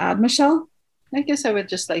like to add, Michelle? I guess I would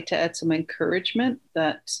just like to add some encouragement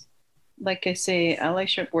that, like I say,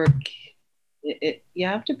 allyship work, you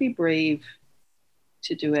have to be brave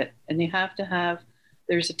to do it. And you have to have,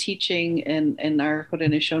 there's a teaching in our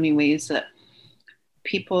Haudenosaunee ways that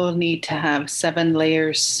people need to have 7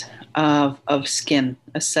 layers of skin,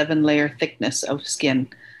 a 7-layer thickness of skin.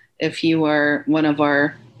 If you are one of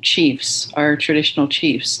our chiefs, our traditional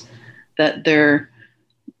chiefs, and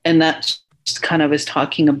that kind of is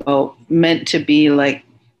talking about meant to be like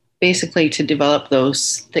basically to develop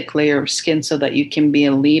those thick layer of skin so that you can be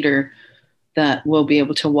a leader that will be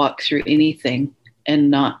able to walk through anything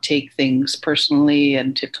and not take things personally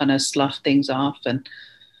and to kind of slough things off. And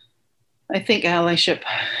I think allyship,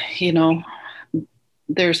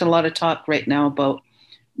 there's a lot of talk right now about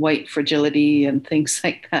white fragility and things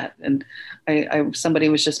like that. And somebody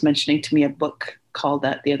was just mentioning to me a book called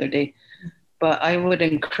that the other day. But I would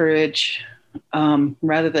encourage,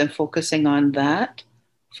 rather than focusing on that,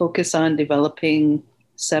 focus on developing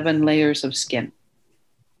 7 layers of skin.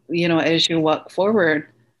 As you walk forward,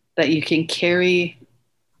 that you can carry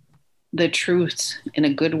the truth in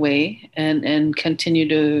a good way and continue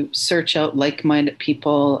to search out like-minded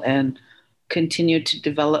people and continue to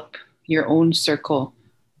develop your own circle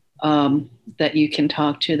that you can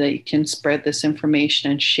talk to, that you can spread this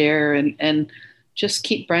information and share and just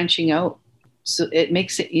keep branching out. So it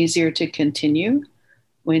makes it easier to continue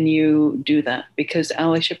when you do that, because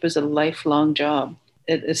allyship is a lifelong job.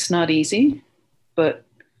 It's not easy, but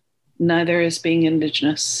neither is being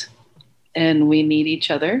Indigenous. And we need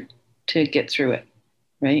each other to get through it,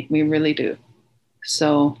 right? We really do.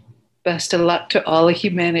 So best of luck to all of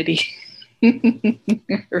humanity,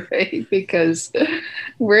 right? Because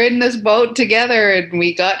we're in this boat together and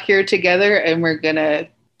we got here together and we're going to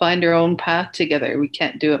find our own path together. We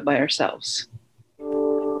can't do it by ourselves.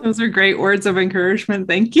 Those are great words of encouragement.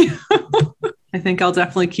 Thank you. I think I'll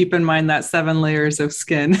definitely keep in mind that 7 layers of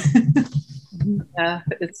skin. Yeah,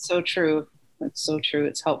 it's so true. It's so true.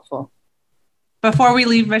 It's helpful. Before we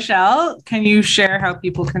leave, Michelle, can you share how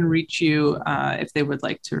people can reach you if they would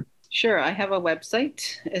like to? Sure. I have a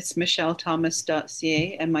website. It's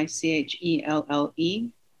michellethomas.ca,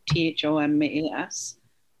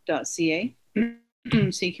 MICHELLETHOMAS.ca.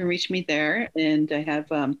 So you can reach me there, and I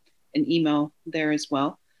have an email there as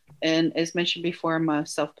well. And as mentioned before, I'm a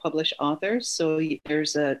self-published author, so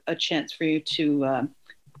there's a chance for you to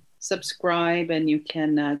subscribe, and you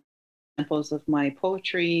can examples of my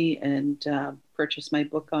poetry and purchase my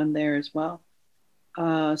book on there as well.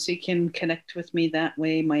 So you can connect with me that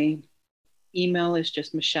way. My email is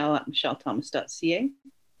just michelle@michellethomas.ca.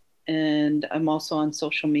 And I'm also on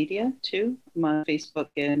social media too. I'm on Facebook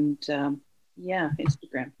and Yeah,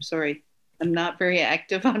 Instagram. Sorry. I'm not very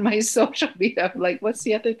active on my social media. I'm like, what's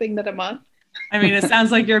the other thing that I'm on? I mean, it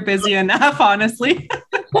sounds like you're busy enough, honestly.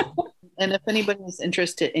 And if anybody is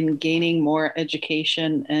interested in gaining more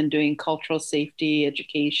education and doing cultural safety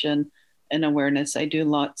education and awareness, I do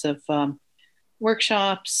lots of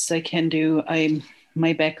workshops.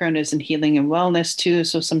 My background is in healing and wellness too.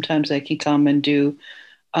 So sometimes I can come and do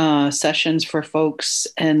sessions for folks,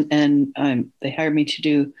 and they hire me to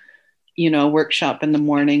do, a workshop in the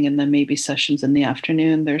morning and then maybe sessions in the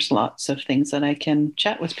afternoon. There's lots of things that I can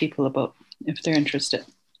chat with people about if they're interested.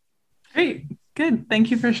 Great. Good.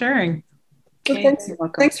 Thank you for sharing. Okay,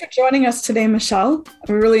 thanks for joining us today, Michelle.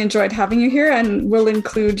 We really enjoyed having you here, and we'll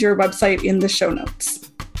include your website in the show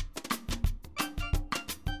notes.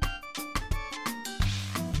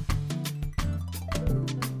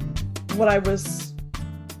 What I was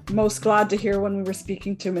most glad to hear when we were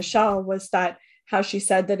speaking to Michelle was that how she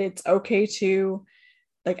said that it's okay to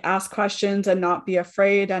ask questions and not be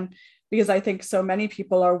afraid. And because I think so many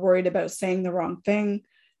people are worried about saying the wrong thing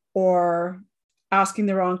or asking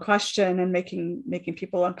the wrong question and making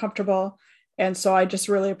people uncomfortable. And so I just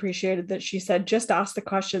really appreciated that she said, just ask the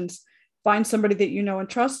questions, find somebody that you know and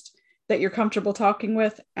trust, that you're comfortable talking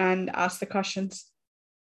with, and ask the questions.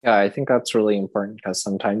 Yeah, I think that's really important because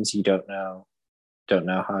sometimes you don't know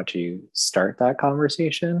how to start that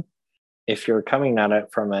conversation. If you're coming at it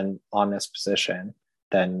from an honest position,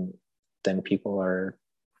 then people are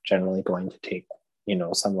generally going to take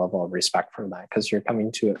some level of respect for that because you're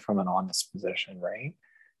coming to it from an honest position, right?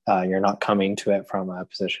 You're not coming to it from a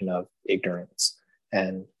position of ignorance.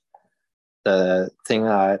 And the thing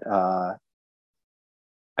that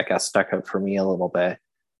I guess stuck out for me a little bit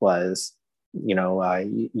was,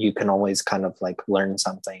 you can always kind of learn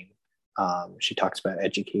something. She talks about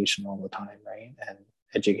education all the time, right? And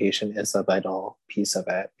education is a vital piece of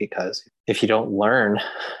it because if you don't learn,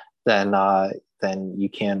 then you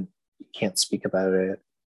can't speak about it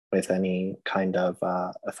with any kind of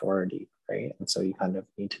authority, right? And so you kind of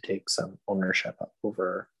need to take some ownership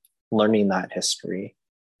over learning that history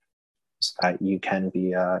so that you can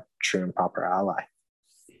be a true and proper ally.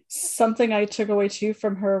 Something I took away too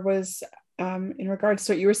from her was in regards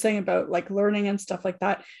to what you were saying about learning and stuff like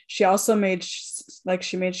that. She also made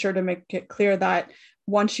sure to make it clear that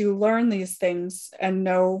once you learn these things and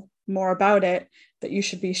know more about it, that you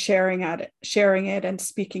should be sharing it and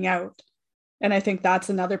speaking out. And I think that's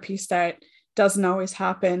another piece that doesn't always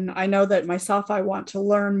happen. I know that myself, I want to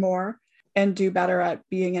learn more and do better at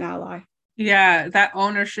being an ally. Yeah, that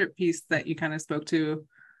ownership piece that you kind of spoke to,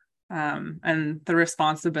 and the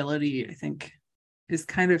responsibility, I think, is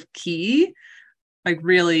kind of key.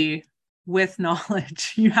 Really, with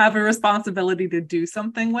knowledge, you have a responsibility to do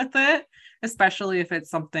something with it, especially if it's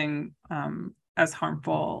something as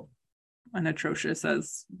harmful and atrocious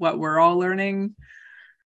as what we're all learning.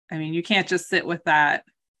 I mean, you can't just sit with that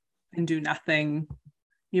and do nothing,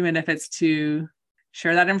 even if it's to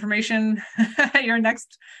share that information at your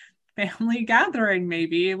next family gathering,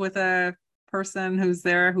 maybe with a person who's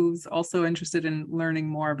there who's also interested in learning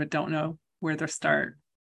more but don't know where to start.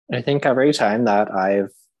 I think every time that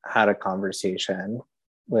I've had a conversation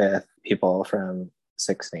with people from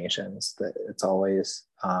Six Nations, that it's always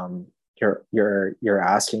you're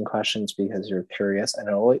asking questions because you're curious. I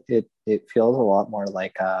know it feels a lot more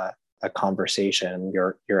like a conversation.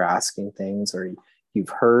 You're asking things, or you've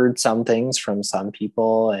heard some things from some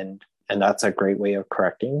people, and that's a great way of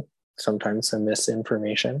correcting sometimes some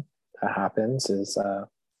misinformation that happens. Is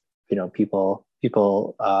people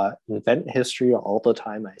invent history all the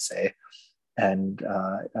time, I say, and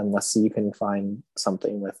unless you can find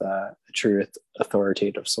something with a true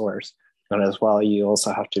authoritative source. And as well, you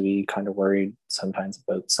also have to be kind of worried sometimes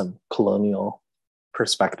about some colonial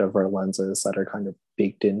perspective or lenses that are kind of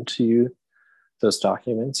baked into those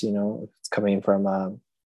documents. If it's coming from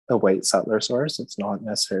a white settler source, it's not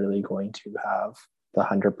necessarily going to have the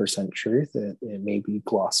 100% truth. It may be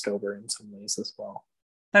glossed over in some ways as well.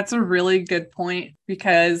 That's a really good point,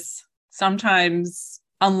 because sometimes,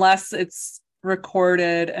 unless it's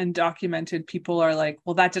recorded and documented, people are like,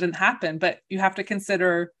 well, that didn't happen. But you have to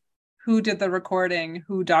consider who did the recording,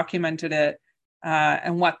 who documented it,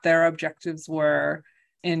 and what their objectives were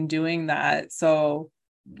in doing that. So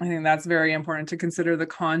I think that's very important to consider the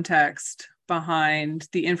context behind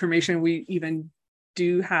the information we even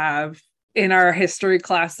do have in our history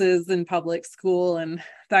classes in public school and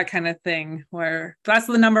that kind of thing, where that's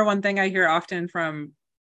the number one thing I hear often from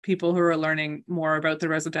people who are learning more about the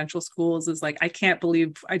residential schools is I can't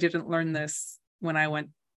believe I didn't learn this when I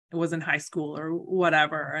was in high school or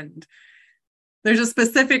whatever. And there's a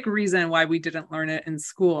specific reason why we didn't learn it in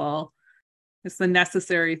school. It's the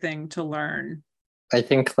necessary thing to learn. I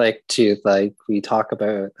think we talk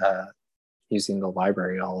about using the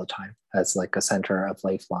library all the time as like a center of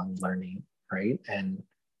lifelong learning, right? And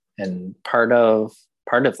part of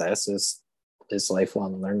this is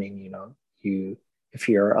lifelong learning. You know, if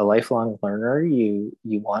you're a lifelong learner, you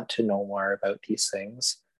want to know more about these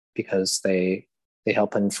things because they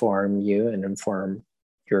help inform you and inform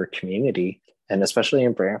your community. And especially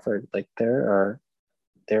in Brantford, like there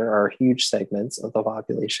are huge segments of the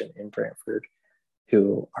population in Brantford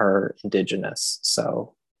who are Indigenous.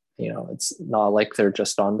 So, you know, it's not like they're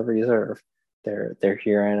just on the reserve. They're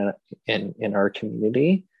here in our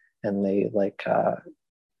community, and they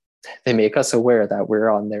make us aware that we're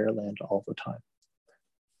on their land all the time.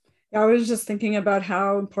 Yeah, I was just thinking about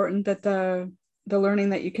how important that the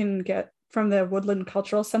learning that you can get from the Woodland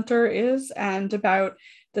Cultural Center is, and about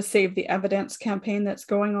the Save the Evidence campaign that's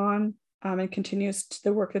going on, and continues to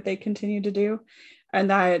the work that they continue to do, and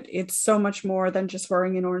that it's so much more than just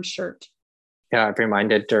wearing an orange shirt. Yeah, I've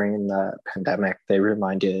reminded during the pandemic,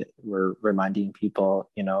 we're reminding people,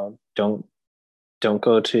 you know, don't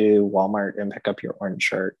go to Walmart and pick up your orange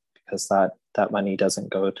shirt, because that money doesn't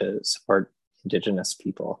go to support Indigenous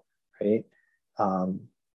people, right?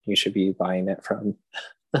 You should be buying it from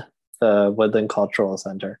the Woodland Cultural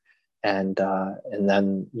Center, and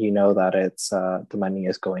then you know that it's the money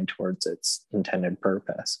is going towards its intended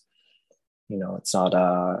purpose. You know, it's not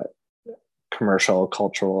a commercial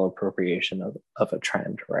cultural appropriation of a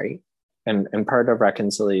trend, right? And part of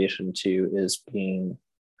reconciliation too is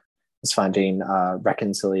finding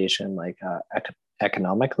reconciliation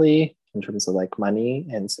economically, in terms of like money,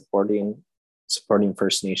 and supporting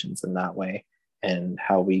First Nations in that way, and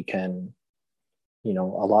how we can, you know,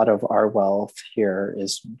 a lot of our wealth here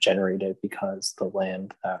is generated because the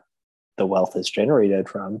land that the wealth is generated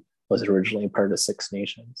from was originally part of Six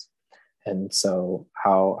Nations. And so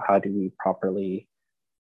how do we properly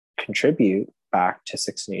contribute back to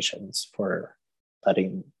Six Nations for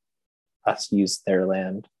letting us use their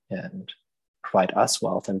land and provide us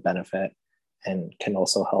wealth and benefit, and can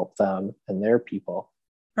also help them and their people?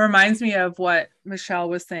 It reminds me of what Michelle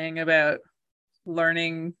was saying about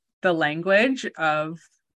learning the language of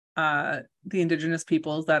the Indigenous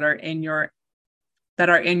peoples that are in your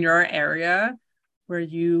area where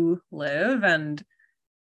you live, and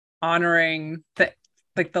honoring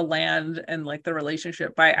the land and like the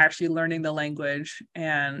relationship by actually learning the language,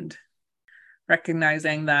 and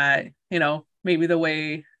recognizing that, you know, maybe the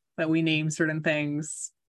way that we name certain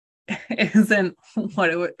things isn't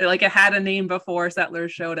what it would, like, it had a name before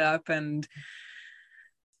settlers showed up. And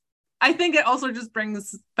I think it also just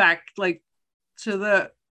brings back like to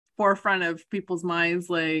the forefront of people's minds,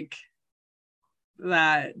 like,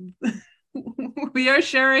 that we are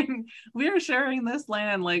sharing this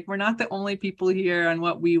land. Like, we're not the only people here, and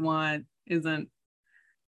what we want isn't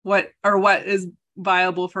what is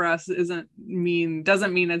viable for us doesn't mean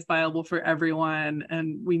it's viable for everyone,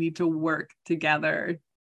 and we need to work together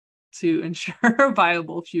to ensure a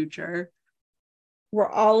viable future. We're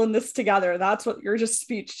all in this together. That's what your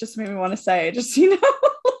speech just made me want to say. Just, you know,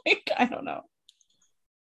 like, I don't know.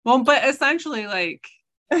 Well, but essentially, like,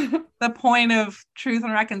 the point of truth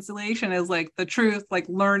and reconciliation is like the truth, like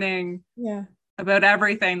learning about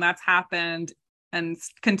everything that's happened and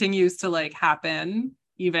continues to like happen,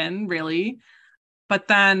 even, really. But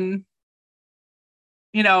then,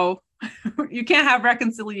 you know, you can't have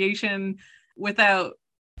reconciliation without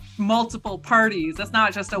multiple parties. That's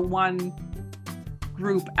not just a one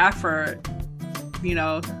group effort. You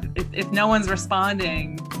know, if no one's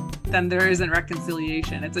responding, then there isn't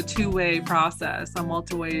reconciliation. It's a two-way process, a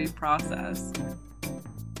multi-way process.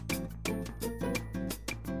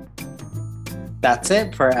 That's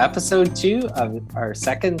it for episode 2 of our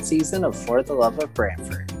second season of For the Love of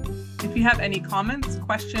Brantford. If you have any comments,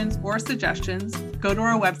 questions, or suggestions, go to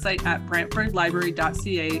our website at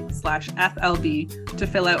brantfordlibrary.ca/FLB to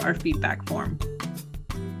fill out our feedback form.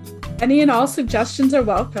 Any and all suggestions are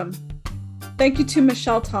welcome. Thank you to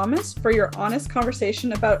Michelle Thomas for your honest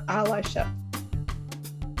conversation about allyship.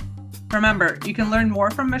 Remember, you can learn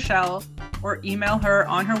more from Michelle or email her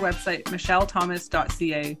on her website,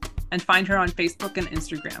 michellethomas.ca, and find her on Facebook and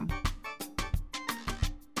Instagram.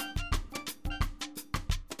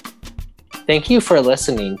 Thank you for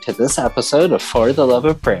listening to this episode of For the Love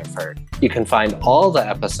of Brantford. You can find all the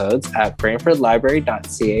episodes at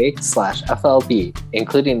brantfordlibrary.ca/FLB,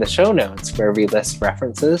 including the show notes where we list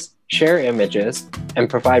references, share images, and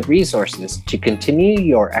provide resources to continue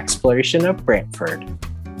your exploration of Brantford.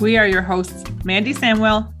 We are your hosts, Mandy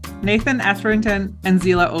Samwell, Nathan Etherington, and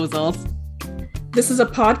Zila Ozels. This is a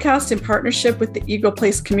podcast in partnership with the Eagle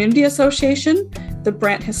Place Community Association, the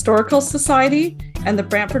Brant Historical Society, and the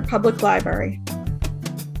Brantford Public Library.